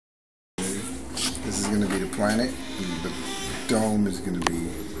going to be the planet, and the dome is going to be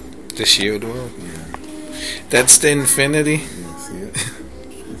the shield world. Yeah. That's the infinity. Yeah, see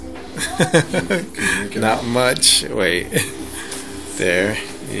it? Not much. Wait. There.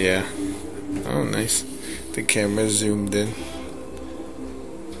 Yeah. Oh, nice. The camera zoomed in.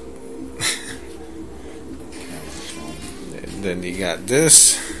 And then you got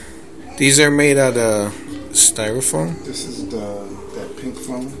this. These are made out of styrofoam. This is that pink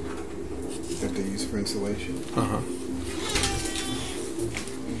foam that they use for insulation.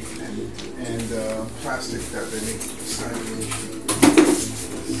 And plastic that they make siding.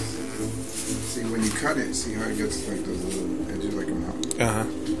 See, when you cut it, see how it gets like those little edges like a mountain.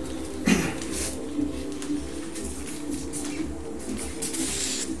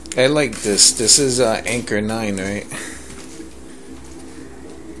 I like this. This is Anchor 9, right?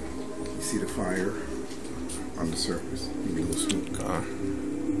 You see the fire on the surface. You get a little smoke.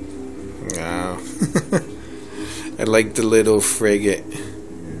 Wow. I like the little frigate.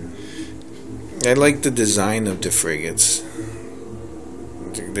 I like the design of the frigates.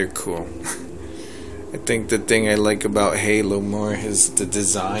 They're cool. I think the thing I like about Halo more is the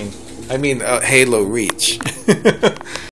design. I mean, Halo Reach.